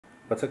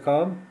What's it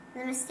called?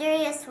 The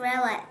mysterious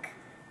relic.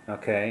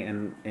 Okay,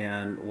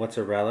 and what's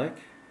a relic?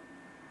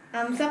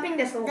 Something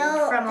that's old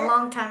from a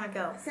long time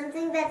ago.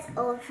 Something that's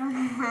old from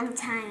a long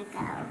time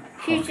ago.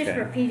 She's just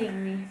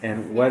repeating me.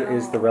 And what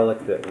is the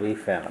relic that we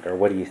found, or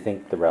what do you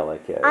think the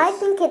relic is? I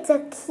think it's a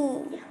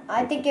key.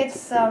 I think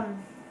it's a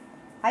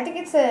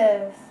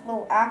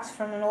little axe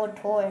from an old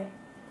toy.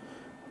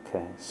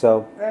 Okay,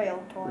 so Very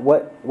old toy.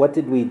 what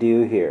did we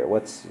do here?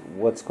 What's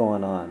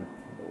going on?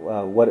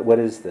 What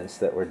is this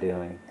that we're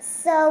doing?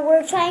 So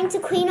we're trying to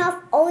clean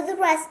off all the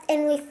rust,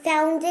 and we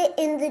found it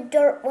in the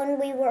dirt when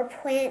we were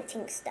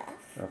planting stuff.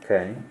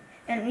 Okay.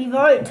 And we've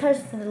already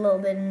touched it a little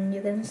bit, and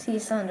you can see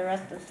some of the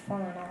rest is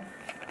falling off.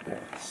 Okay.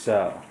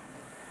 So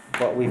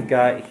what we've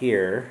got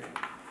here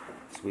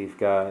is we've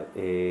got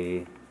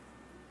a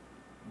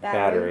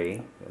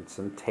battery and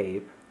some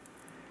tape,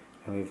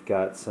 and we've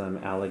got some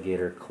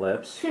alligator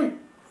clips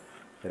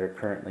that are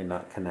currently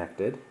not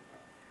connected.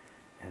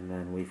 And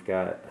then we've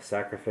got a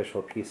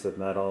sacrificial piece of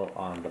metal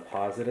on the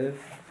positive,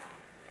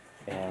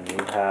 and we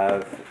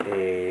have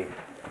a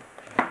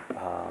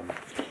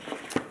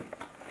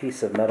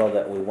piece of metal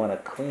that we want to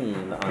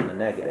clean on the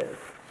negative.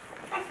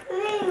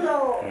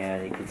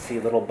 And you can see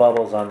little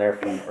bubbles on there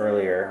from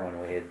earlier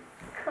when we had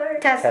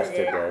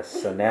tested this.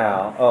 So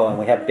now, and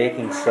we have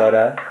baking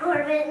soda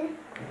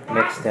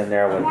mixed in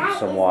there with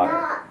some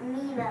water.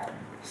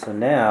 So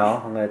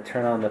now I'm going to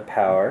turn on the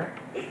power.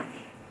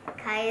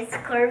 Guys,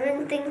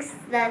 Corbin thinks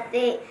that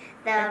the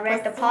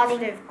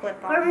positive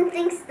clip on. Corbin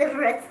thinks the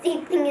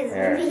rusty thing is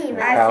me. The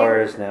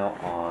power is now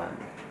on.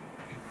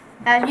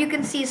 As you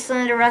can see,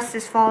 some of the rust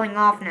is falling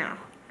off now.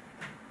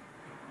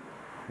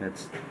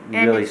 It's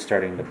really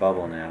starting to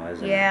bubble now,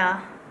 isn't it?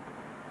 Yeah.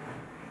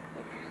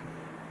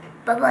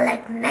 Bubble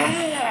like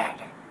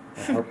mad.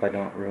 I hope I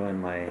don't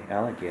ruin my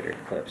alligator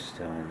clips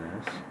doing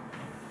this.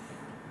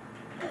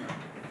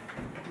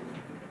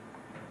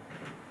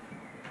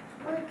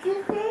 What'd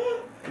you say?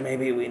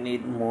 Maybe we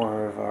need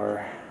more of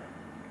our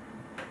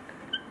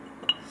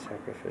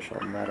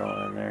sacrificial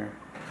metal in there.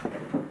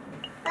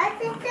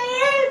 What's it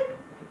saying?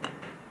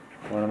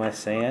 What am I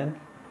saying?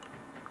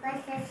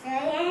 What's it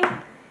saying?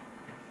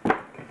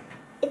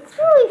 It's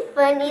really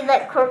funny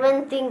that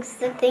Corbin thinks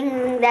the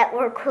thing that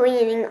we're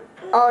cleaning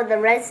all the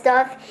rest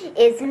off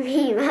is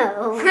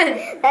Nemo.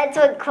 That's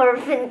what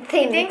Corbin thinks.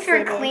 He thinks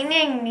we're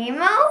cleaning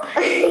Nemo?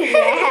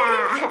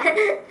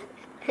 Yeah.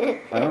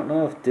 I don't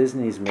know if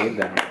Disney's made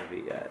that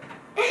movie yet.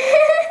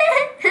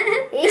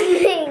 He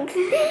thinks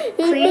it's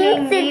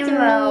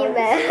Nemo.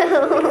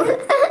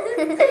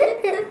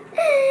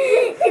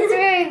 It's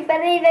very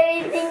funny that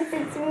he thinks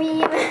it's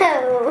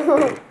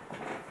Nemo.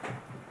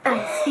 I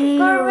see.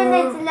 Corbin,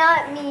 it's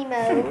not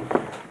Nemo.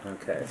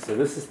 Okay, so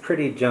this is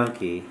pretty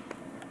junky.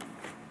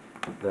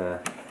 The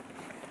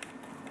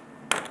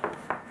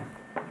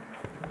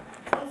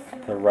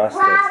rust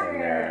that's in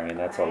there, I mean,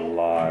 that's a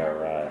lot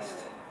of rust.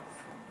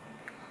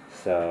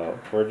 So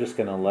we're just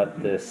going to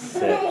let this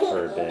sit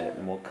for a bit,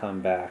 and we'll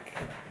come back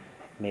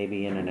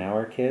maybe in an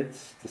hour,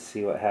 kids, to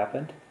see what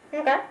happened.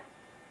 Okay.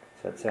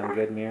 Does that sound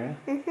good, Mira?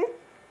 Mm-hmm.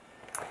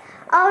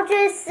 I'll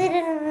just sit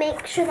and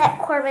make sure that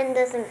Corbin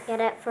doesn't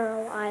get it for a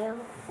while.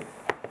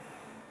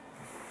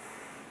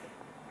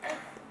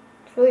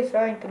 It's really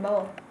starting to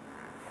bubble.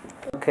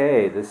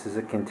 Okay, this is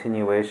a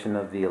continuation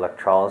of the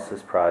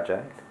electrolysis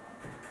project.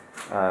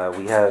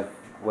 We have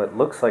what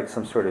looks like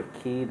some sort of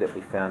key that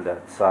we found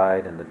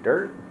outside in the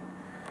dirt.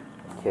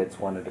 The kids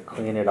wanted to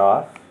clean it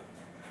off,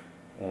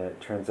 and it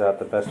turns out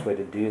the best way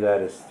to do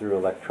that is through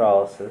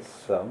electrolysis.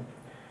 So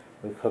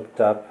we've hooked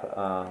up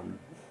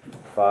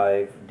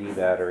 5 D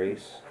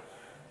batteries.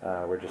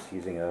 We're just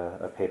using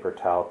a paper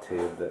towel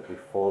tube that we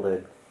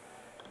folded,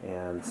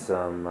 and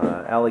some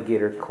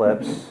alligator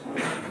clips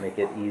to make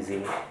it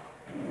easy,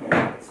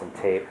 some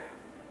tape,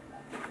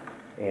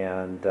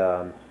 and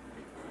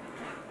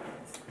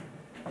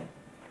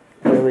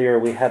earlier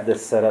we had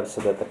this set up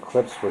so that the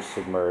clips were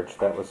submerged.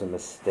 That was a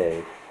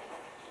mistake,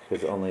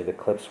 because only the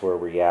clips were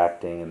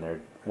reacting and there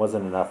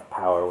wasn't enough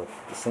power with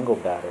the single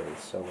batteries,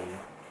 so we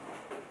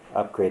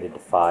upgraded to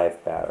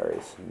 5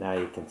 batteries. Now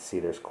you can see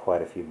there's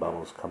quite a few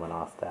bubbles coming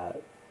off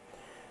that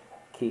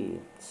key.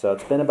 So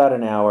it's been about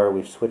an hour.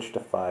 We've switched to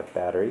 5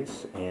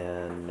 batteries,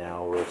 and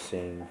now we're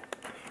seeing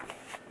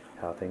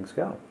how things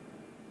go.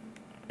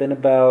 Been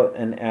about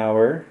an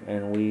hour,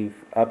 and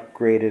we've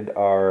upgraded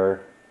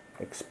our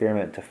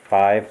experiment to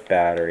 5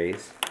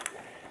 batteries.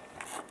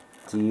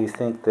 Do you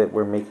think that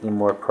we're making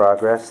more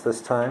progress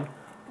this time?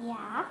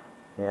 Yeah.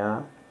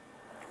 Yeah?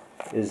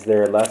 Is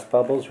there less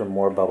bubbles or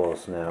more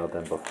bubbles now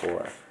than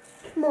before?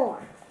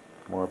 More.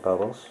 More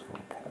bubbles?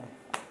 Okay.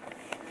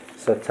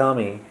 So tell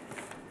me,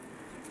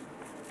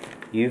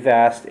 you've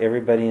asked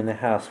everybody in the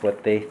house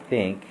what they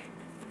think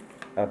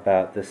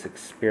about this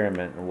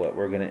experiment and what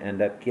we're going to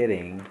end up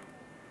getting.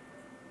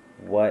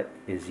 What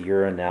is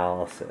your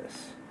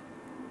analysis?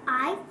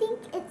 I think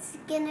it's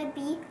gonna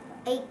be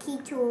a key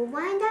to a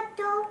wind-up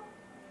doll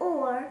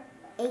or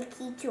a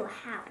key to a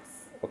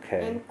house.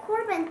 Okay. And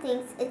Corbin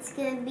thinks it's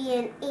gonna be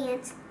an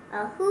ant,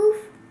 a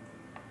hoof,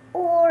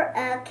 or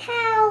a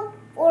cow,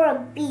 or a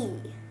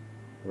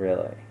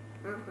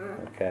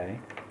Okay.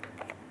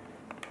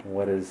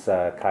 What does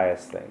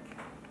Caius think?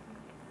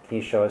 Can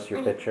you show us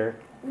your picture?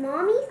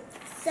 Mommy,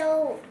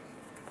 so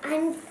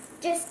I'm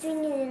just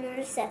doing it in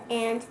her set,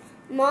 and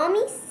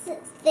Mommy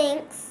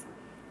thinks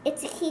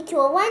it's a key to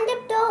a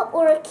wind-up doll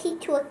or a key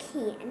to a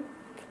can.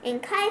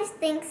 And Caius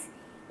thinks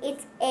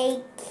it's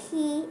a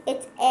key,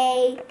 it's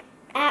a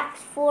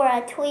axe for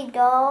a toy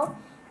doll,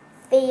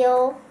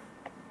 fail,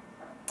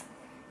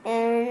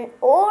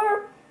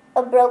 or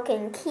a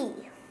broken key.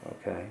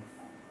 Okay.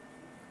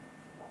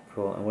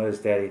 Cool. And what does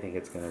Daddy think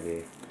it's going to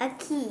be? A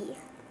key.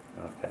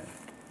 Okay.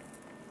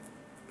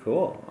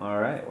 Cool. All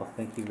right. Well,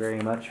 thank you very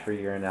much for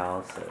your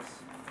analysis.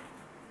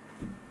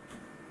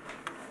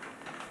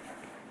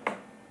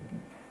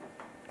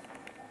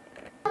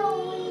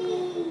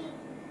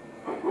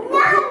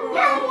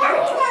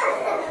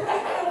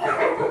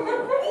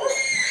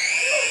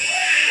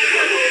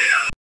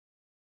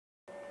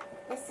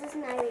 This is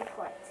my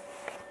report.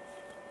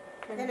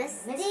 The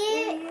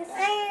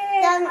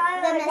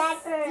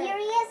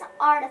mysterious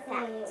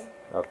artifact.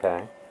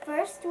 Okay.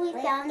 First we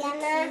found the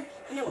key,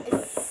 and it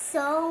was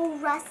so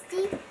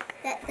rusty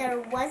that there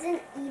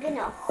wasn't even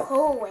a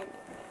hole in it.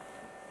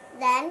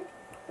 Then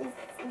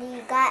we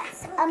got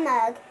a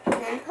mug, and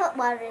then put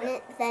water in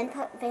it, then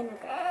put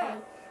vinegar,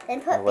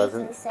 then put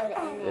baking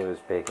soda in It it. was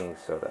baking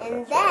soda.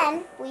 And that's then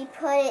right. we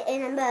put it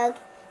in a mug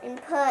and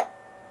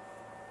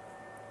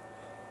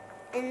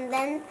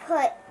then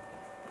put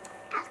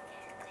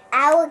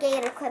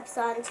alligator clips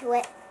onto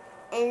it.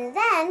 And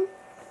then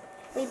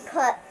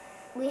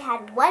we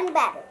had one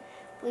battery.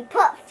 We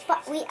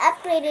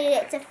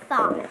upgraded it to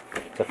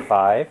 5. To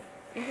 5?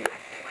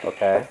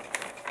 Okay.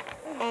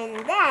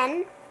 And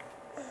then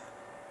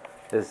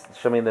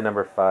Show me the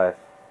number 5.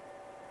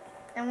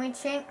 And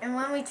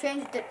when we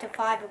changed it to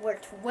 5, it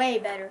worked way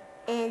better.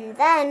 And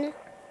then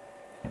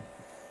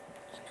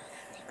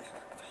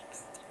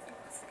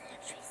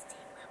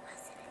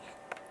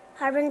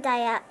carbon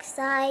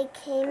dioxide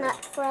came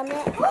up from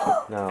it.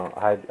 No,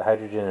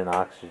 hydrogen and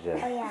oxygen.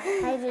 Oh yeah,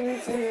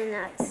 hydrogen and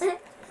oxygen.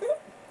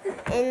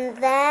 And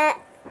that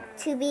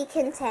to be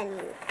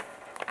continued.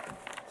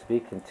 To be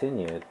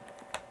continued.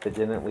 But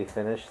didn't we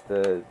finish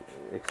the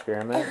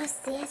experiment? It was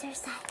the other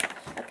side.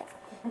 Okay.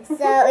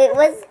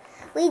 So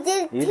we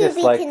did You to just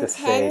be like continued to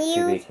say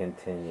to be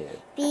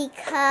continued.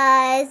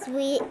 because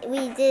we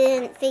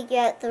didn't figure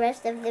out the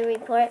rest of the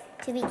report.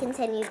 To be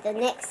continued, the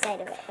next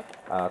side of it.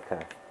 Okay.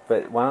 Okay.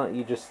 But why don't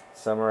you just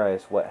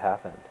summarize what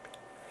happened?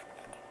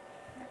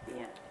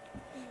 Yeah.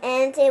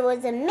 And it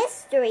was a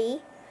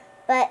mystery,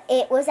 but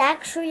it was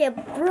actually a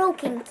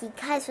broken key.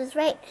 Kais was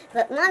right,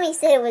 but Mommy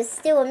said it was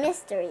still a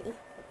mystery.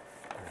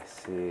 I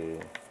see.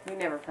 We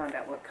never found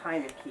out what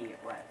kind of key it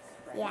was.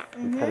 Right? Yeah.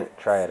 We couldn't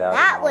try it out.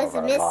 That in all was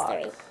of a our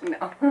mystery.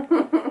 box.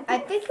 No. I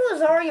think it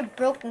was already a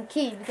broken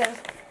key because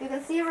you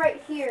can see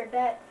right here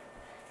that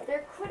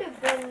there could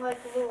have been like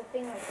a little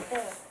thing like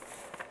this.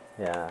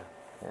 Yeah.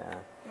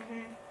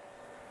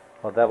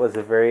 Well, that was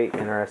a very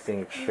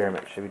interesting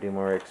experiment. Should we do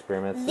more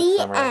experiments this The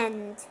summer?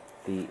 end.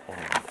 The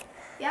end.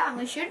 Yeah,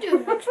 we should do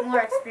much more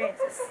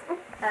experiences.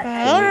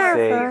 Can you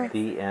say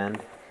the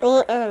end?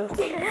 The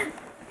end.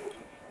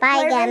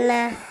 Bye,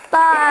 Grandma.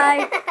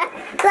 Bye.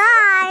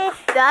 Bye.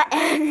 The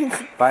end.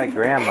 Bye,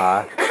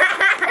 Grandma.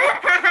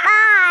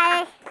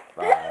 Bye.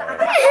 Bye.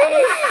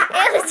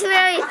 It was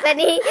very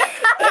funny.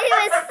 It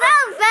was so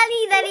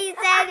funny that he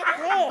said,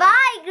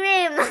 bye,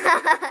 Grandma.